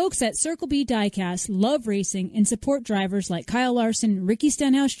 The folks at Circle B Diecast love racing and support drivers like Kyle Larson, Ricky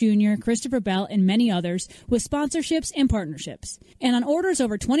Stenhouse Jr., Christopher Bell, and many others with sponsorships and partnerships. And on orders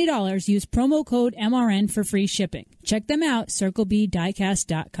over $20, use promo code MRN for free shipping. Check them out,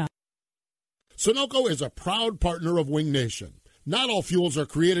 CircleBDiecast.com. Sunoco is a proud partner of Wing Nation. Not all fuels are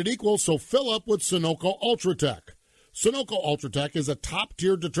created equal, so fill up with Sunoco Ultratech. Sunoco Ultratech is a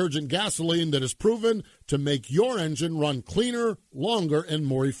top-tier detergent gasoline that is proven to make your engine run cleaner, longer, and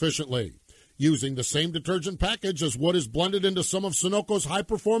more efficiently. Using the same detergent package as what is blended into some of Sunoco's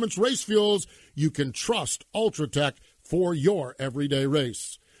high-performance race fuels, you can trust Ultratech for your everyday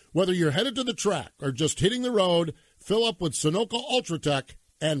race. Whether you're headed to the track or just hitting the road, fill up with Sunoco Ultratech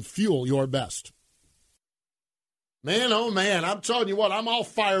and fuel your best. Man, oh man, I'm telling you what, I'm all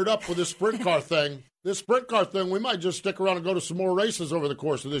fired up with this sprint car thing. This sprint car thing, we might just stick around and go to some more races over the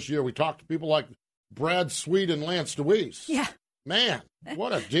course of this year. We talked to people like Brad Sweet and Lance Dewease. Yeah. Man,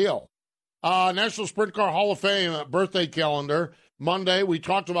 what a deal. National Sprint Car Hall of Fame birthday calendar. Monday, we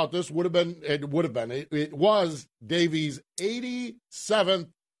talked about this. It was Davies' 87th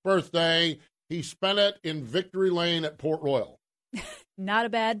birthday. He spent it in Victory Lane at Port Royal. Not a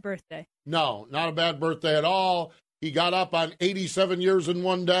bad birthday. No, not a bad birthday at all. He got up on 87 years in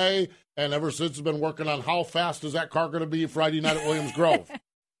one day, and ever since has been working on how fast is that car going to be Friday night at Williams Grove,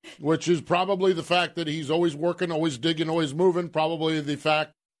 which is probably the fact that he's always working, always digging, always moving, probably the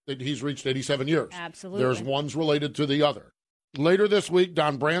fact that he's reached 87 years. Absolutely. There's one's related to the other. Later this week,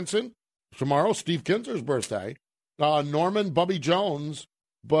 Don Branson. Tomorrow, Steve Kinser's birthday. Norman Bubby Jones.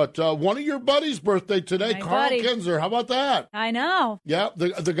 But one of your buddies' birthday today, Carl Kinser. How about that? I know. Yeah,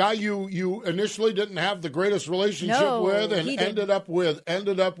 the guy you initially didn't have the greatest relationship with, and ended up with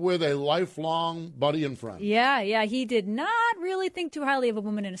a lifelong buddy and friend. Yeah, he did not really think too highly of a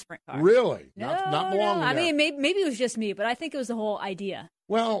woman in a sprint car. Really? No, not belonging I there. mean, maybe it was just me, but I think it was the whole idea.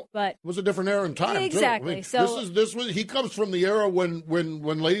 Well, but it was a different era in time, exactly. Too. I mean, so this was he comes from the era when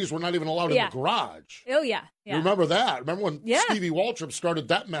ladies were not even allowed in the garage. Oh yeah. You remember that? Remember when Stevie Waltrip started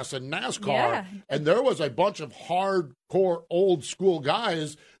that mess in NASCAR? Yeah. And there was a bunch of hardcore old school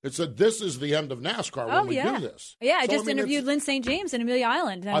guys that said this is the end of NASCAR when we do this. Yeah, I just interviewed Lynn St. James in Amelia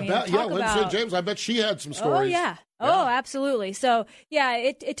Island. I bet, Lynn St. James. I bet she had some stories. Oh yeah. Oh, absolutely. So, yeah,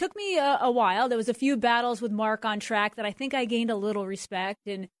 it took me a while. There was a few battles with Mark on track that I think I gained a little respect,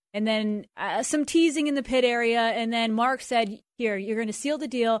 and then some teasing in the pit area. And then Mark said, here, you're going to seal the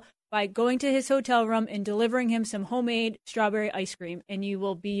deal by going to his hotel room and delivering him some homemade strawberry ice cream, and you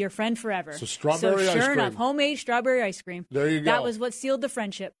will be your friend forever. So strawberry ice cream. Sure enough, homemade strawberry ice cream. There you go. That was what sealed the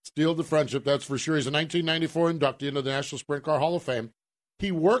friendship. Sealed the friendship, that's for sure. He's a 1994 inductee into the National Sprint Car Hall of Fame.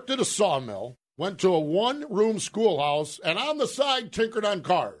 He worked at a sawmill, went to a one-room schoolhouse, and on the side tinkered on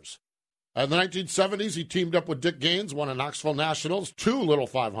cars. In the 1970s, he teamed up with Dick Gaines, won a Knoxville Nationals, 2 Little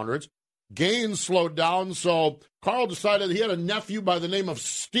 500s. Gaines slowed down, so Carl decided he had a nephew by the name of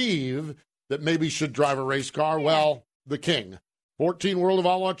Steve that maybe should drive a race car. Well, the king. 14 World of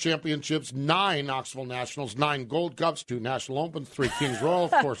Outlaw Championships, 9 Knoxville Nationals, 9 Gold Cups, 2 National Opens, 3 Kings Royal,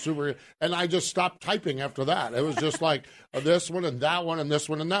 of course, Super. And I just stopped typing after that. It was just like this one and that one and this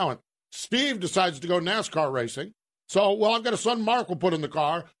one and that one. Steve decides to go NASCAR racing. So, well, I've got a son Mark will put in the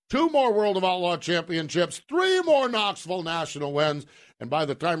car. 2 more World of Outlaw Championships, 3 more Knoxville National wins. And by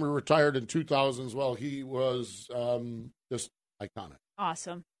the time he retired in 2000s, well, he was just iconic.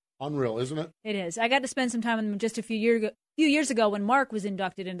 Awesome. Unreal, isn't it? It is. I got to spend some time with him just a few years ago when Mark was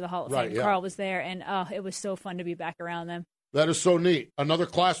inducted into the Hall of Fame. Carl was there, and it was so fun to be back around them. That is so neat. Another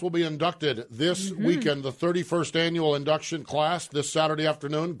class will be inducted this weekend, the 31st annual induction class this Saturday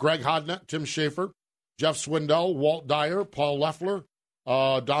afternoon. Greg Hodnett, Tim Schaefer, Jeff Swindell, Walt Dyer, Paul Leffler,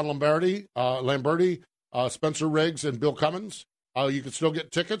 Don Lamberti, Spencer Riggs, and Bill Cummins. You can still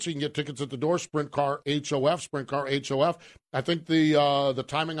get tickets. You can get tickets at the door. Sprint Car HOF. I think the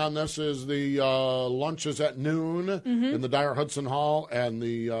timing on this is the lunch is at noon in the Dyer Hudson Hall, and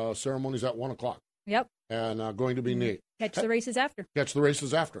the ceremony's at 1 o'clock. Yep. And going to be neat. Catch the races after. Catch the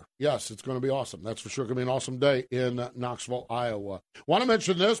races after. Yes, it's going to be awesome. That's for sure. Going to be an awesome day in Knoxville, Iowa. Want to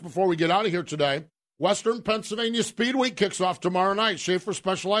mention this before we get out of here today. Western Pennsylvania Speed Week kicks off tomorrow night. Schaefer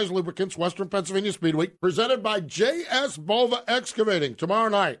Specialized Lubricants, Western Pennsylvania Speed Week, presented by J.S. Bova Excavating tomorrow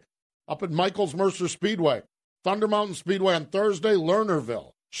night up at Michaels Mercer Speedway. Thunder Mountain Speedway on Thursday,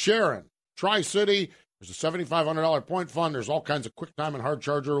 Lernerville, Sharon, Tri-City. There's a $7,500 point fund. There's all kinds of quick time and hard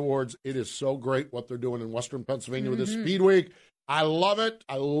charger awards. It is so great what they're doing in Western Pennsylvania with this Speed Week. I love it.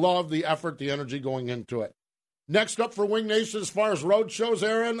 I love the effort, the energy going into it. Next up for Wing Nation as far as road shows,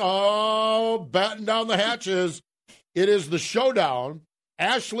 Aaron, batten down the hatches. It is the showdown.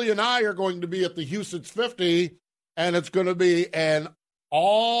 Ashley and I are going to be at the Huset's 50, and it's going to be an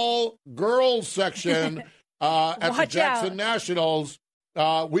all-girls section at the Jackson Nationals.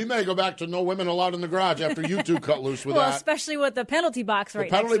 We may go back to no women allowed in the garage after you two cut loose with that. Especially with the penalty box right there.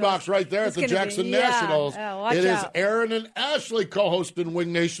 The penalty box right there at the Jackson Nationals. It is Aaron and Ashley co-hosting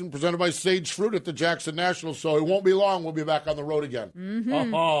Wing Nation, presented by Sage Fruit at the Jackson Nationals. So it won't be long. We'll be back on the road again.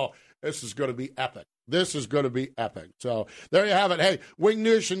 Mm-hmm. Oh, this is going to be epic. This is going to be epic. So there you have it. Hey, Wing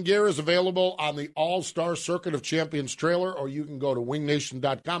Nation gear is available on the All-Star Circuit of Champions trailer, or you can go to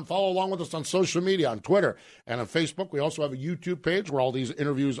wingnation.com. Follow along with us on social media, on Twitter and on Facebook. We also have a YouTube page where all these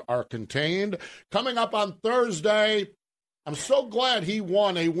interviews are contained. Coming up on Thursday, I'm so glad he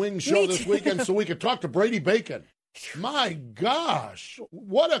won a Wing show this weekend so we could talk to Brady Bacon. My gosh,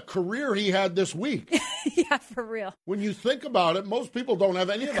 what a career he had this week. Yeah, for real. When you think about it, most people don't have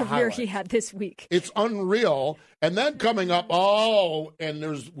any of the highlights. Career he had this week. It's unreal. And then coming up,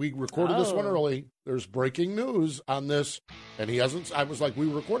 we recorded this one early. There's breaking news on this, and he hasn't. I was like, we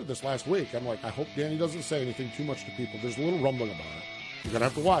recorded this last week. I'm like, I hope Danny doesn't say anything too much to people. There's a little rumbling about it. You're going to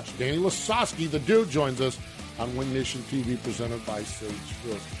have to watch. Danny Lasowski, the dude, joins us on Wing Nation TV, presented by Sage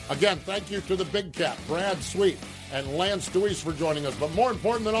Fruit. Again, thank you to the Big Cat, Brad Sweet, and Lance Dewease for joining us. But more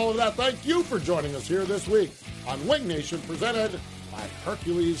important than all of that, thank you for joining us here this week on Wing Nation, presented by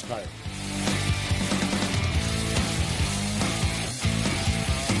Hercules Tire.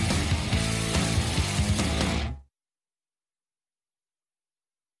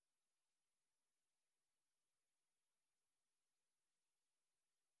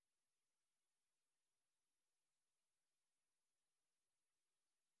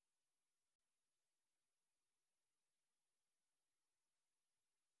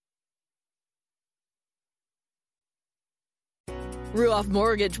 Ruoff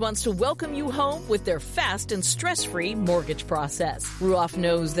Mortgage wants to welcome you home with their fast and stress-free mortgage process. Ruoff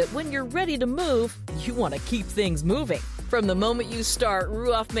knows that when you're ready to move, you want to keep things moving. From the moment you start,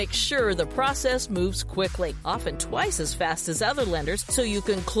 Ruoff makes sure the process moves quickly, often twice as fast as other lenders, so you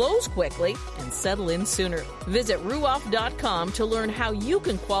can close quickly and settle in sooner. Visit Ruoff.com to learn how you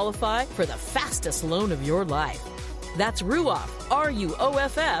can qualify for the fastest loan of your life. That's Ruoff,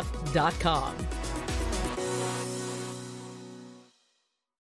 RUOFF.com.